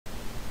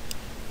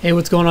Hey,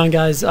 what's going on,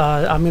 guys?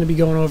 I'm going to be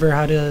going over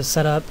how to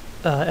set up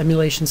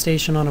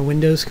EmulationStation on a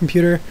Windows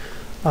computer.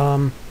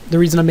 The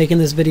reason I'm making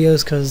this video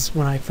is because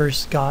when I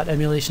first got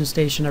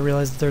EmulationStation, I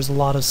realized that there's a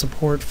lot of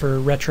support for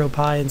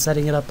RetroPie and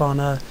setting it up on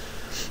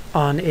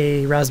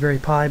a Raspberry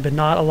Pi, but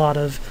not a lot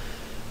of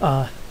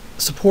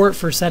support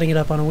for setting it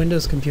up on a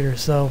Windows computer.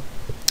 So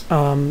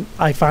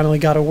I finally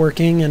got it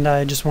working, and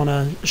I just want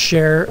to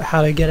share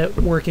how to get it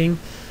working.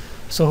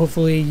 So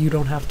hopefully you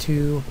don't have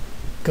to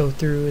go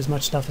through as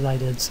much stuff as I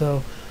did.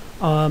 So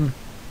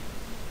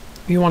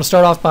you want to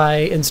start off by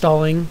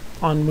installing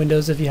on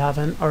Windows if you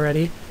haven't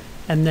already,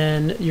 and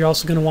then you're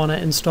also going to want to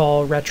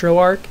install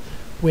RetroArch,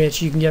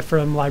 which you can get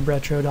from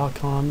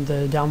libretro.com.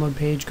 The download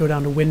page, go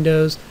down to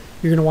Windows.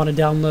 You're going to want to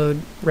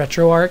download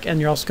RetroArch, and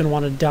you're also going to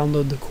want to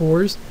download the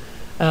cores.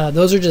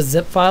 Those are just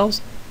zip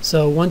files.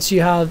 So once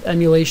you have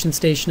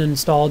EmulationStation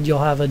installed, you'll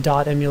have a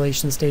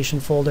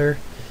 .EmulationStation folder.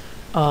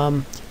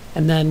 And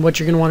then what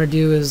you're going to want to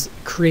do is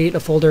create a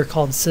folder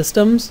called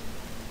Systems,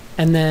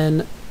 and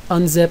then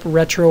unzip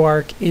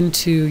RetroArch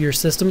into your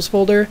Systems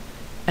folder,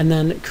 and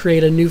then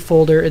create a new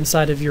folder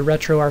inside of your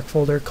RetroArch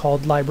folder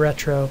called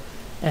libretro,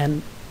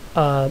 and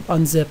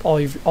unzip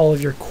all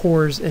of your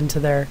cores into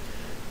there,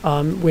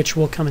 which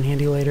will come in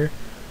handy later.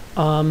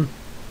 So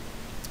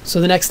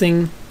the next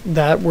thing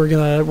that we're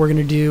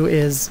gonna do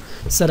is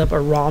set up a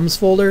ROMs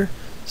folder.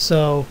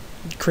 So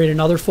create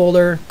another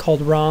folder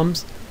called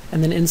ROMs.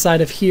 And then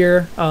inside of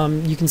here,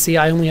 you can see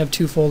I only have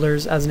 2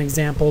 folders as an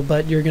example,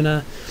 but you're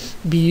gonna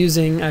be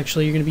using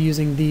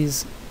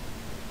these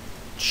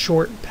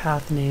short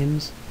path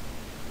names.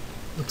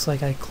 Looks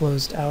like I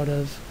closed out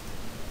of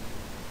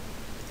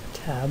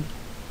tab.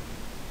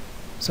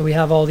 So we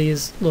have all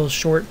these little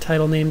short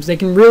title names. They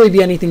can really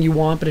be anything you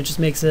want, but it just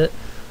makes it,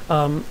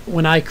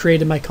 when I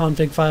created my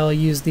config file, I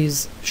used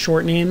these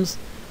short names.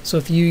 So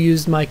if you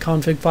used my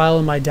config file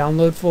in my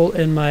download folder,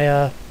 in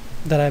my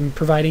that I'm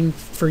providing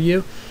for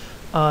you,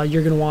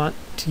 you're going to want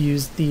to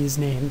use these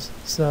names.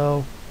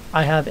 So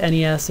I have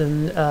NES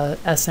and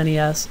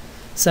SNES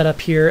set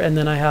up here, and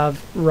then I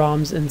have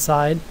ROMs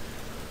inside.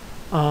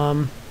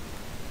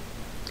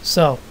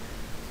 So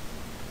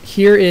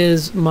here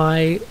is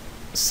my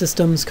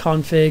systems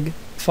config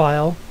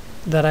file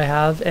that I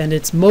have, and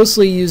it's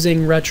mostly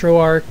using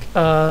RetroArch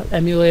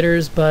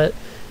emulators, but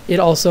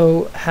it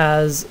also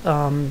has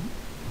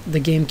the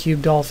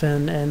GameCube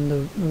Dolphin and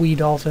the Wii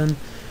Dolphin.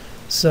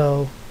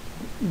 So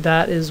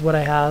that is what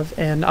I have,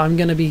 and I'm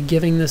going to be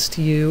giving this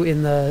to you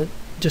in the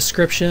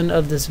description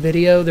of this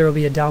video. There will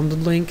be a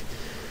download link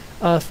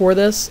for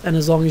this, and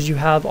as long as you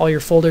have all your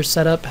folders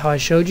set up how I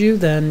showed you,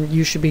 then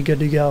you should be good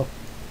to go.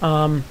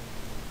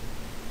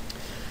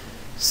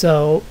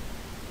 So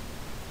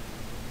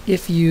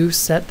if you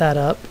set that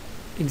up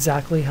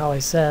exactly how I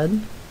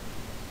said,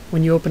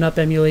 when you open up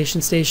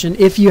EmulationStation,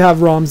 if you have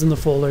ROMs in the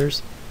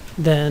folders,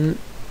 then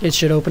it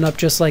should open up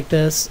just like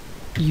this.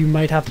 You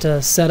might have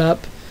to set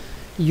up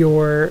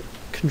your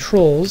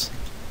controls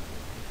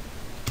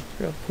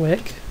real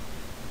quick,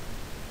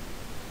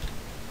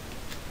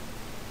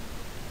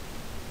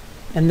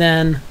 and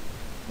then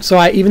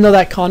even though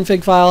that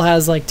config file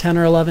has like 10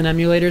 or 11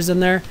 emulators in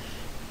there,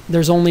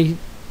 there's only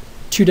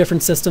 2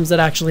 different systems that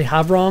actually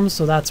have ROMs,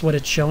 so that's what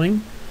it's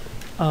showing.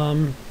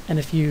 And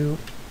if you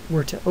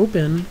were to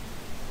open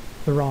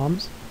the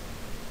ROMs,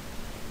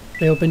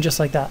 they open just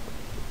like that,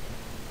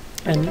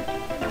 and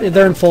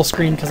they're in full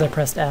screen because I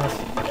pressed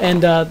F.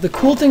 And the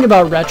cool thing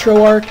about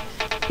RetroArch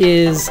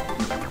is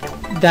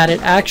that it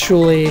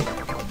actually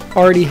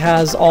already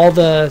has all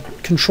the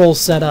controls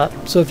set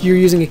up. So if you're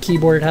using a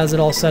keyboard, it has it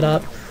all set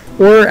up.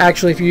 Or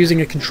actually, if you're using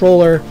a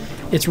controller,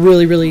 it's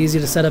really, really easy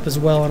to set up as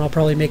well, and I'll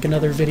probably make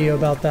another video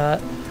about that.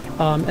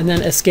 And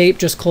then Escape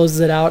just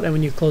closes it out, and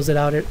when you close it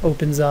out, it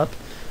opens up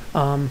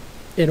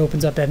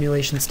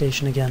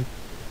EmulationStation again.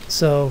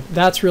 So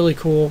that's really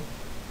cool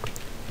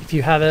if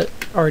you have it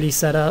already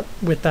set up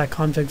with that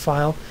config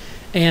file.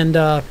 And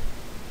so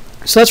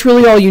that's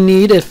really all you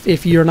need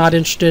if you're not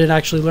interested in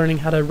actually learning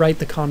how to write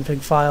the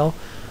config file.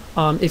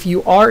 If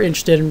you are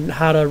interested in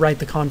how to write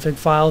the config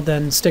file,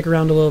 then stick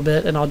around a little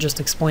bit and I'll just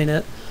explain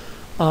it.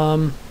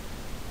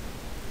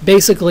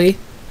 Basically,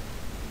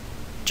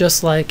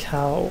 just like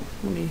how,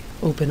 let me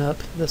open up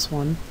this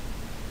one.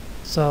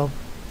 So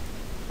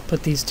I'll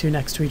put these 2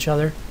 next to each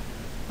other.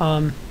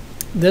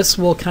 This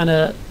will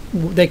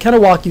they kind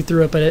of walk you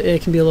through it, but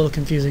it can be a little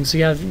confusing. So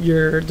you have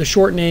the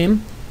short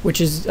name, which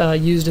is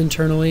used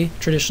internally,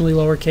 traditionally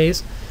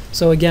lowercase.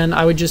 So again,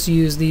 I would just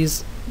use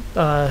these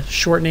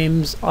short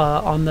names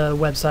on the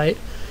website,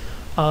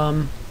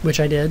 which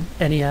I did,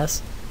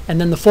 NES.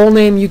 And then the full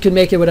name, you can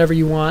make it whatever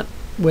you want,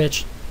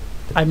 which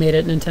I made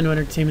it Nintendo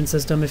Entertainment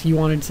System. If you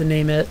wanted to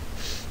name it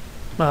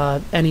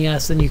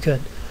NES, then you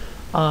could.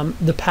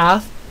 The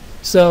path,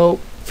 so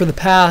for the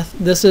path,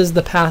 this is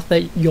the path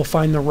that you'll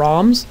find the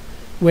ROMs,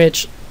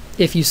 which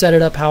if you set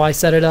it up how I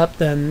set it up,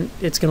 then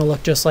it's going to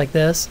look just like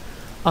this.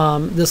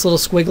 This little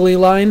squiggly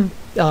line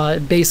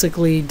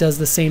basically does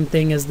the same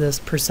thing as this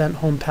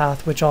 %home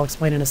path, which I'll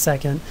explain in a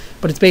second,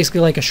 but it's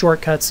basically like a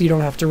shortcut, so you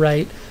don't have to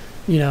write,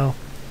 you know,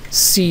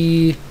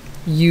 C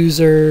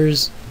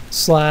users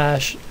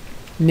slash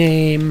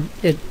name.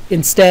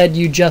 Instead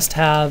you just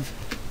have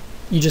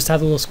a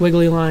little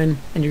squiggly line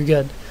and you're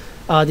good.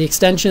 The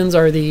extensions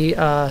are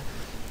the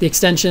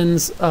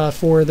extensions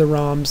for the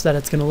ROMs that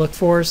it's going to look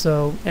for.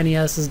 So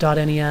NES is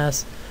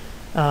 .NES,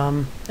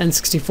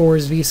 N64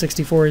 is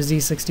V64 is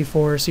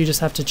Z64. So you just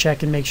have to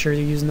check and make sure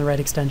you're using the right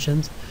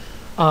extensions.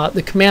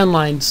 The command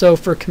line. So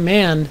for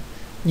command,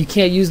 you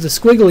can't use the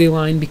squiggly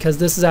line because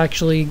this is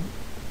actually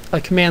a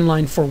command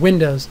line for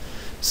Windows.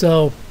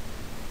 So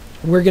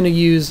we're going to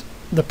use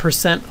the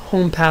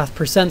 %home path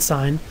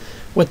 %sign.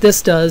 What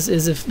this does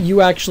is if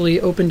you actually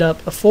opened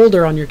up a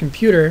folder on your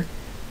computer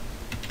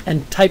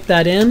and typed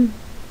that in,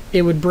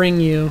 it would bring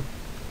you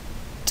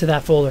to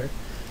that folder.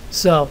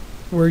 So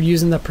we're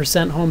using the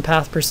 %home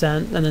path %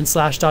 and then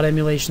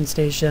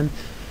 /.EmulationStation.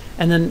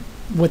 And then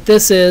what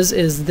this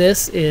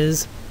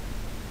is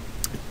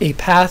a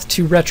path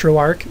to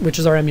RetroArch, which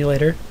is our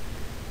emulator.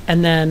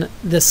 And then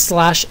this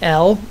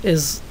 /L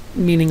is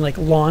meaning like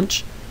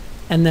launch.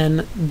 And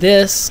then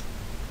this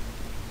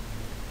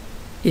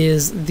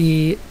is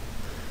the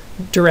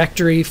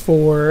directory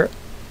for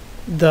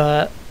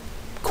the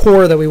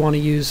core that we want to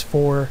use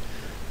for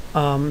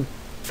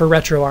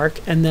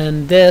RetroArch. And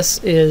then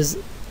this is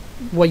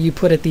what you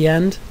put at the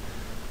end,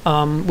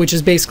 which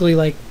is basically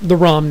like the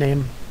ROM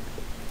name.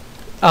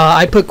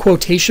 I put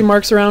quotation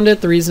marks around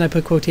it. The reason I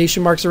put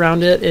quotation marks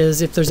around it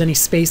is if there's any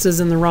spaces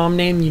in the ROM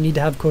name, you need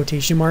to have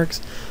quotation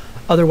marks.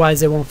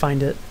 Otherwise, they won't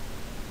find it.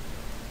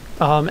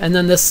 And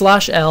then this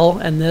 /L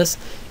and this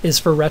is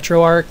for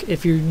RetroArch.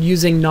 If you're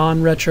using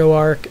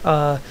non-RetroArch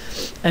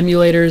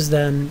emulators,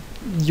 then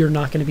you're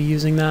not going to be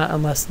using that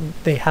unless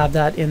they have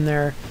that in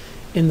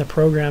the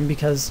program.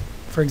 Because,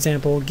 for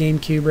example,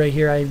 GameCube right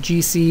here, I have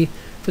GC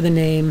for the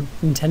name,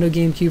 Nintendo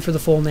GameCube for the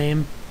full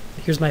name.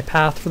 Here's my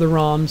path for the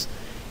ROMs.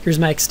 Here's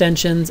my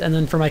extensions, and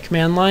then for my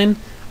command line,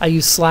 I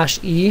use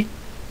 /E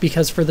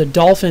because for the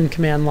Dolphin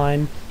command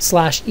line,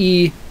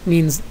 /E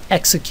means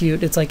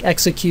execute. It's like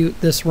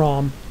execute this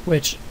ROM,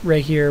 which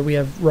right here we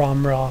have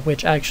ROM raw,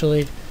 which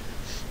actually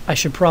I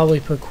should probably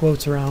put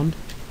quotes around.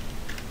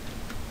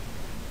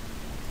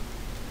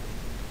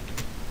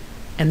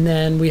 And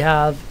then we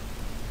have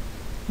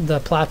the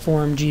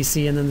platform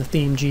GC and then the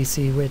theme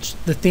GC, which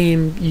the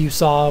theme you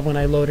saw when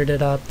I loaded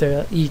it up.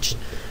 Each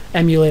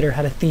emulator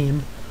had a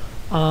theme.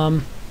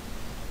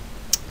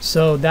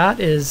 So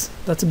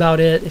that's about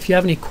it. If you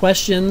have any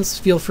questions,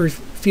 feel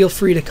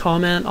free to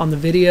comment on the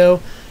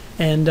video,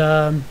 and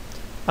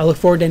I look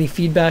forward to any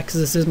feedback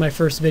because this is my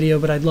first video,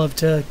 but I'd love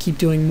to keep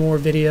doing more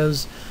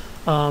videos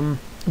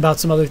about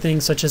some other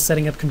things such as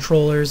setting up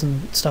controllers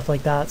and stuff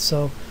like that.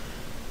 So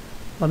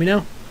let me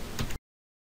know.